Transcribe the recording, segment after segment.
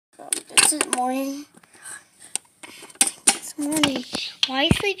Is it morning? It's morning. Why are you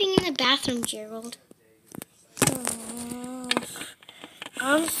sleeping in the bathroom, Gerald?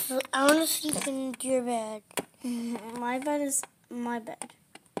 I want to sleep in your bed. My bed is my bed.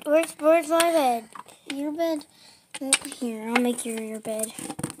 Where's my bed? Your bed? Here, I'll make your bed.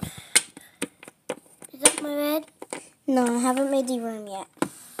 Is that my bed? No, I haven't made the room yet.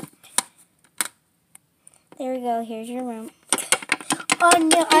 There we go. Here's your room. Oh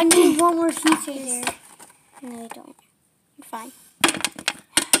no, I need one more piece here. No, you don't. You're fine.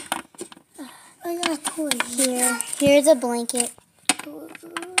 I got a toy. Here's a blanket.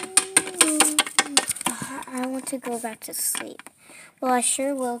 I want to go back to sleep. Well, I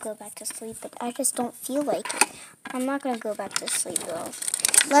sure will go back to sleep, but I just don't feel like it. I'm not going to go back to sleep, though.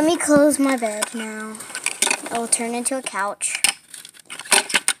 Let me close my bed now. I will turn into a couch.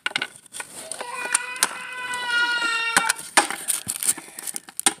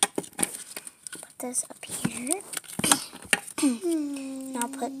 Put this up here. Now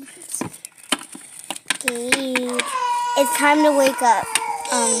put this. Gage. It's time to wake up.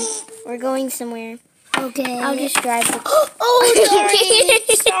 We're going somewhere. Okay. I'll just drive the Oh,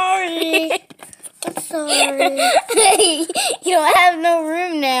 sorry. I'm sorry. You don't have no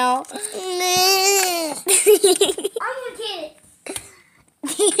room now. I'm gonna get it.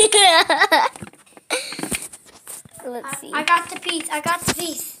 Let's see. I got the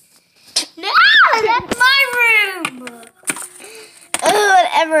piece. No, that's my room. Oh,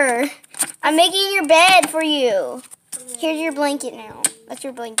 whatever. I'm making your bed for you. Here's your blanket now. That's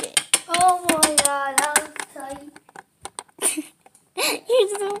your blanket. Oh my god, that was exciting.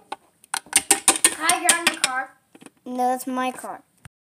 Here's the... Can I drive the car? No, that's my car.